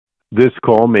This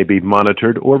call may be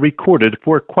monitored or recorded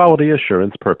for quality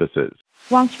assurance purposes.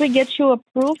 Once we get you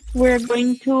approved, we're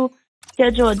going to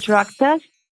schedule a drug test.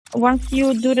 Once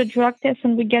you do the drug test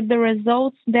and we get the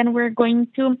results, then we're going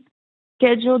to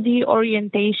schedule the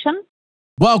orientation.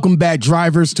 Welcome back,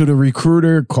 drivers, to the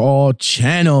Recruiter Call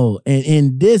channel. And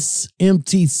in this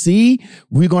MTC,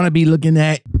 we're going to be looking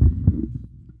at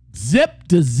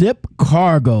Zip2Zip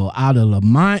Cargo out of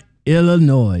Lemont,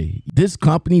 Illinois. This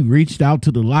company reached out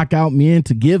to the Lockoutmen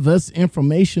to give us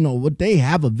information on what they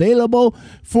have available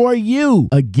for you.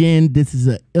 Again, this is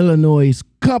an Illinois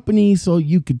company, so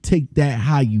you can take that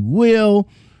how you will.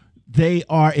 They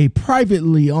are a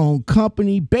privately owned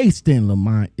company based in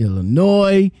Lemont,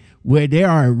 Illinois, where they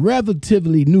are a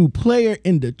relatively new player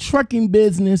in the trucking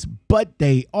business, but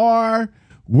they are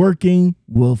working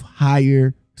with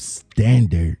higher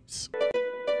standards.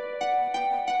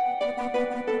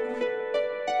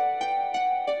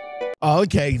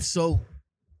 Okay, so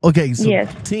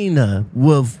Yes. Tina,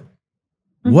 with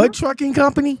what trucking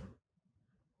company?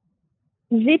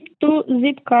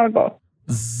 Zip2Zip Cargo.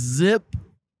 Zip2Zip.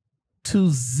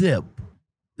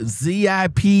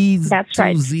 ZIP. That's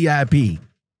right. ZIP.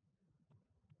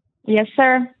 Yes,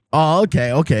 sir. Oh,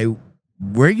 okay.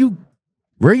 Where you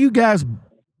guys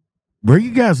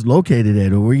located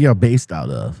at, or where y'all based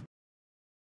out of?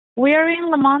 We are in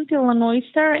Lemont, Illinois,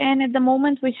 sir, and at the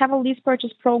moment we have a lease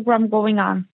purchase program going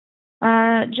on.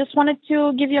 Just wanted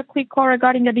to give you a quick call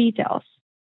regarding the details.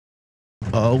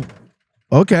 Oh,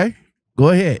 okay. Go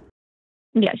ahead.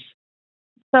 Yes.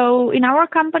 So in our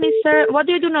company, sir, what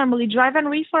do you do normally? Drive and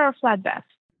reefer or flatbed?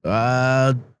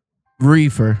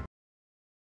 Reefer.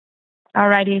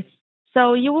 Alrighty.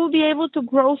 So you will be able to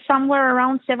grow somewhere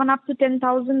around $7,000 up to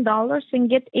 $10,000 and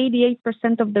get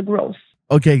 88% of the gross.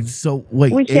 Okay, so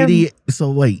wait,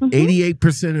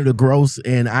 88% of the gross,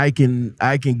 and I can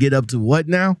get up to what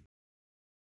now?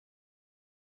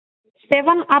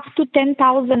 $7,000 up to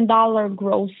 $10,000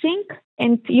 grossing,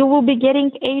 and you will be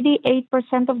getting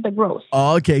 88% of the gross.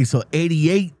 Oh, okay, so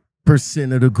 88%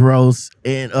 of the gross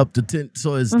and up to 10.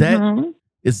 So is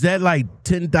that like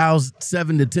 10,000,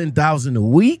 7,000 to 10,000 a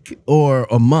week or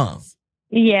a month?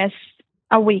 Yes,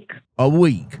 a week. A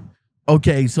week.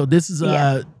 Okay, so this is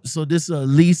a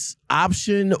lease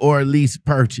option or a lease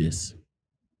purchase?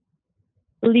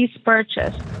 Lease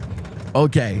purchase.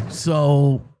 Okay,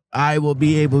 so I will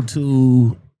be able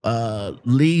to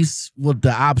lease with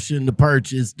the option to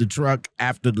purchase the truck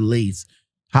after the lease.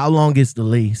 How long is the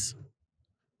lease?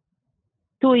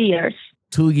 2 years.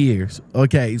 2 years.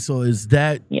 Okay, so is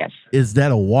that a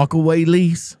walkaway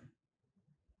lease?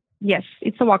 Yes,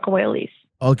 it's a walkaway lease.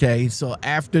 Okay, so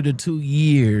after the 2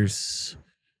 years,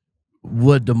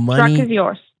 would the money... Truck is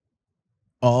yours.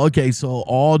 Oh, okay, so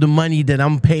all the money that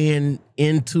I'm paying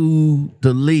into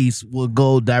the lease will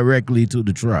go directly to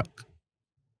the truck.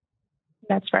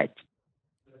 That's right.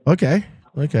 Okay.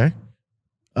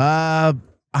 How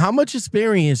much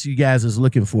experience you guys is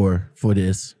looking for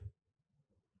this?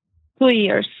 2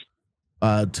 years.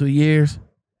 2 years?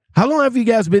 How long have you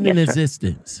guys been in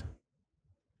existence?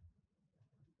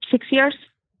 6 years.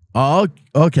 Oh,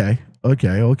 okay. Do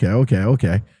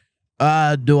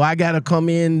I gotta come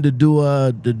in to do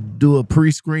a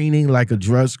pre-screening, like a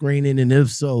drug screening, and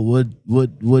if so, what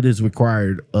is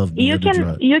required of me? You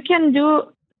can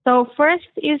do so. First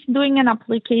is doing an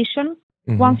application.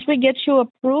 Once we get you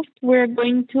approved, we're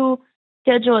going to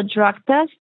schedule a drug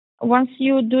test. Once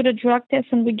you do the drug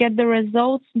test and we get the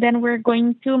results, then we're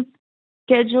going to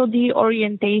schedule the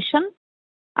orientation.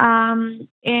 And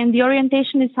the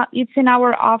orientation it's in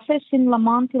our office in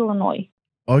Lemont, Illinois.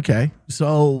 Okay.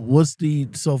 So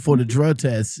for the drug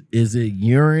test, is it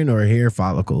urine or hair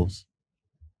follicles?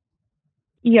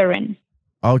 Urine.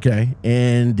 Okay.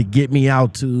 And to get me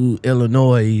out to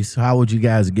Illinois, how would you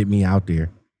guys get me out there?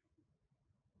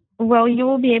 Well, you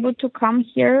will be able to come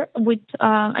here with,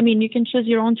 you can choose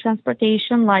your own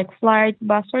transportation like flight,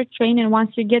 bus, or train. And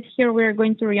once you get here, we're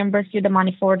going to reimburse you the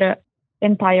money for the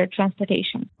entire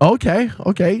transportation. Okay.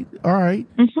 All right.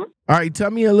 All right. Tell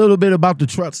me a little bit about the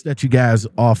trucks that you guys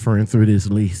offering through this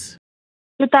lease.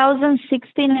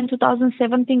 2016 and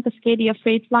 2017 Cascadia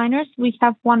Freightliners. We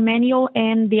have one manual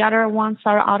and the other ones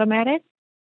are automatic.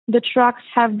 The trucks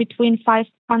have between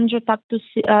 500 up to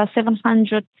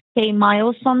 700K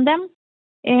miles on them.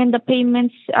 And the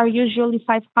payments are usually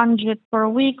 $500 per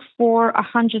week for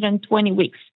 120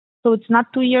 weeks. So it's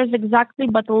not 2 years exactly,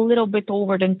 but a little bit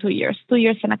over than 2 years. 2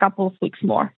 years and a couple of weeks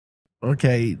more.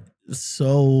 Okay.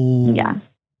 So yeah,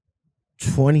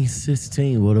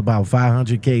 2016 with about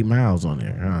 500K miles on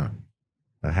there, huh?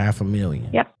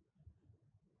 500,000. Yep.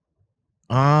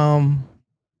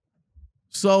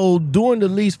 So during the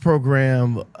lease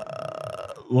program,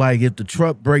 like if the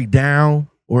truck break down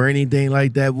or anything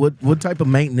like that, what type of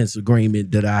maintenance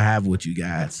agreement did I have with you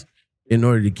guys in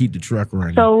order to keep the truck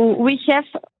running? So we have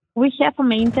a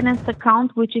maintenance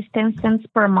account which is 10 cents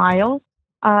per mile.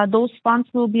 Those funds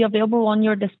will be available on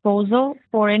your disposal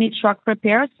for any truck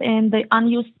repairs, and the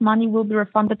unused money will be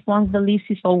refunded once the lease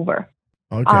is over.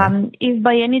 Okay. If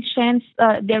by any chance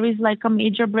there is like a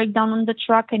major breakdown on the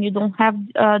truck and you don't have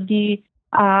the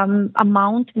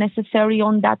amount necessary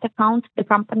on that account, the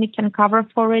company can cover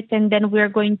for it, and then we're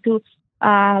going to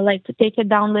to take it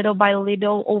down little by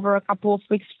little over a couple of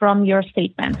weeks from your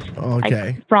statement.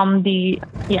 Okay.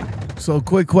 So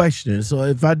quick question. So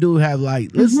if I do have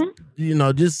let's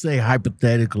just say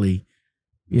hypothetically,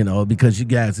 because you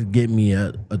guys are getting me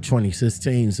a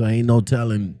 2016, so ain't no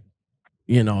telling,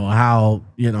 how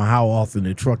often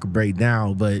the truck will break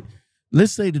down. But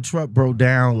let's say the truck broke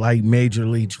down like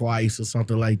majorly twice or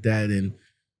something like that, and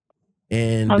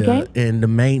the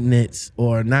maintenance,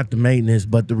 or not the maintenance,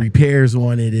 but the repairs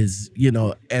on it is,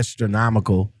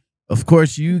 astronomical. Of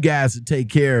course, you guys will take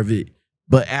care of it.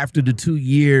 But after the 2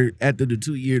 year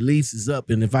lease is up,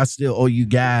 and if I still owe you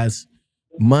guys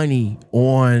money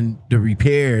on the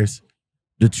repairs,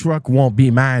 the truck won't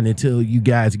be mine until you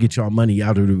guys get your money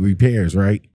out of the repairs,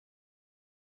 right?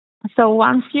 So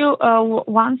once you're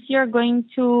going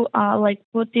to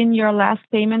put in your last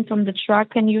payment on the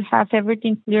truck and you have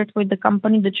everything cleared with the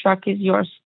company, the truck is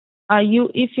yours.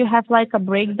 If you have like a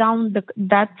breakdown,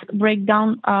 that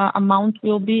breakdown amount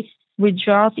will be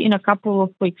withdrawn in a couple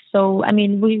of weeks. So I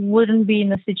mean, we wouldn't be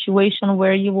in a situation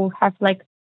where you will have like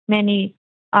many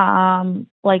payments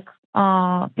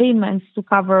to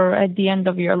cover at the end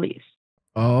of your lease.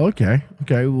 Oh, okay.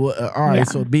 Well, all right. Yeah.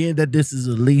 So being that this is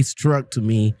a lease truck to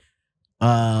me,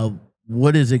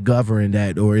 what is it governed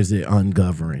at, or is it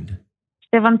ungoverned?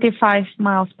 75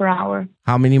 miles per hour.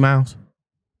 How many miles?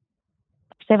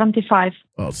 75.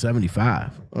 Oh,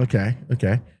 75. Okay.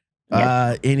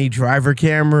 Yes. Any driver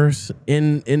cameras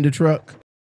in the truck?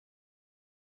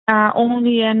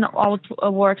 Only an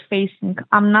outward facing.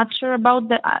 I'm not sure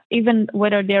about even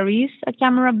whether there is a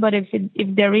camera, but if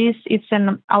there is, it's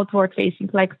an outward facing,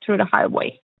 like through the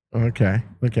highway. Okay.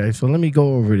 So let me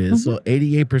go over this. So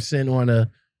 88% on the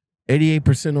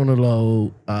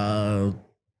load.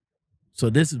 So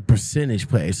this is percentage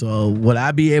pay. So would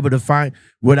I be able to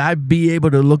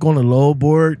look on the load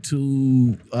board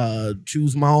to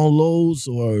choose my own loads,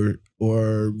 or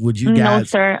would you guys? No,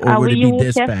 sir. Or would it be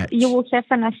dispatched? You will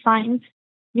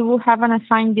have an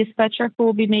assigned dispatcher who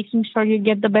will be making sure you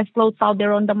get the best loads out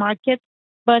there on the market.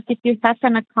 But if you have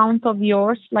an account of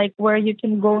yours, like where you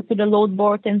can go to the load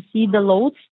board and see the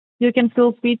loads, you can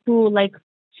feel free to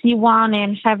see one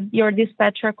and have your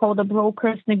dispatcher call the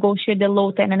brokers, negotiate the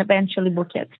load, and then eventually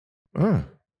book it. Oh,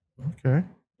 okay.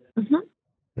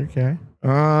 Okay.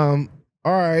 All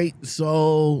right.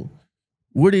 So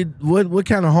what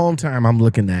kind of home time I'm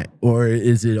looking at, or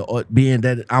is it, being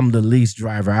that I'm the lease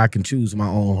driver, I can choose my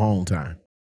own home time?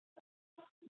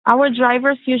 Our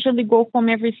drivers usually go home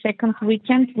every second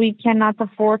weekend. We cannot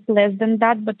afford less than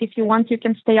that, but if you want, you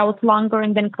can stay out longer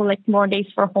and then collect more days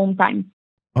for home time.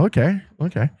 Okay.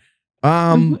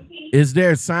 Is there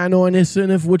a sign-on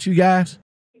incentive with you guys?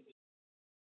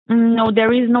 No,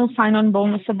 there is no sign-on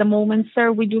bonus at the moment,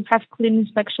 sir. We do have clean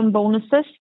inspection bonuses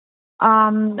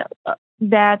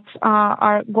that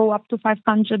go up to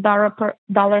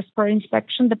 $500 per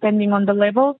inspection, depending on the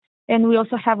level. And we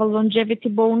also have a longevity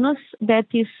bonus that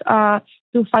is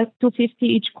 $250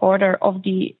 each quarter of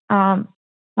the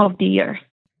year.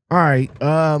 All right.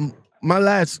 My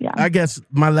last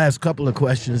couple of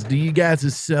questions. Do you guys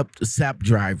accept SAP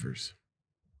drivers?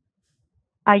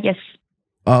 Yes.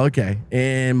 Oh, okay.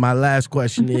 And my last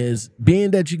question is,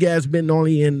 being that you guys been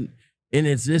only in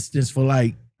existence for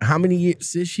like how many years?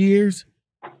 6 years?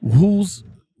 What's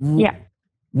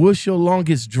your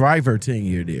longest driver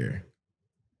tenure there?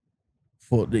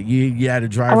 You had a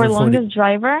driver. Our longest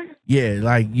driver? Yeah,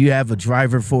 like you have a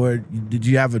driver for. Did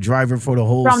you have a driver for the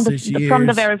whole 6 years? From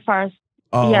the very first.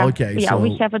 Oh, yeah, okay. Yeah,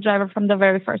 we have a driver from the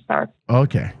very first start.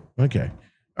 Okay. All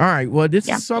right. Well, this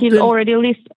is something. He's already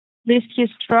leased his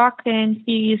truck, and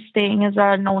he is staying as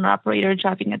an owner-operator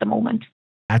driving at the moment.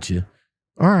 Gotcha.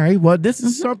 All right. Well, this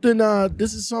is something.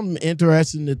 This is something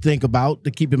interesting to think about,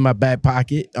 to keep in my back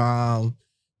pocket.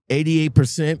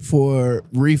 88% for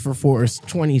reefer for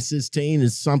 2016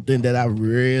 is something that I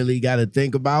really got to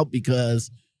think about, because,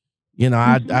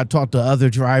 I talk to other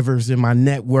drivers in my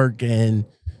network, and,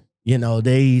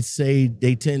 they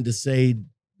tend to say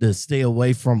to stay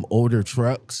away from older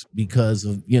trucks because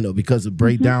of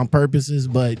breakdown purposes.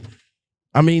 But,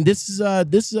 I mean, this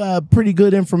is pretty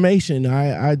good information.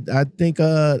 I think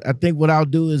what I'll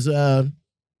do is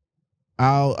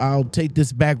I'll take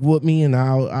this back with me, and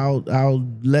I'll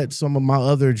let some of my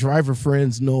other driver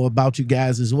friends know about you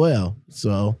guys as well.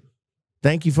 So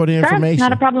thank you for the information.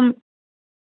 Not a problem.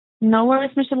 No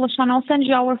worries, Mr. LaShawn. I'll send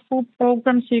you our full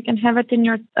program so you can have it in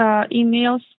your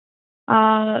emails.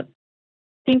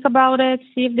 Think about it,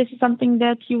 see if this is something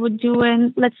that you would do,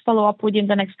 and let's follow up with you in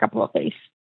the next couple of days.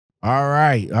 All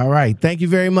right. Thank you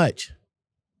very much.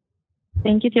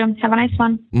 Thank you, Tim. Have a nice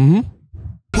one. Mm-hmm.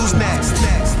 Who's next?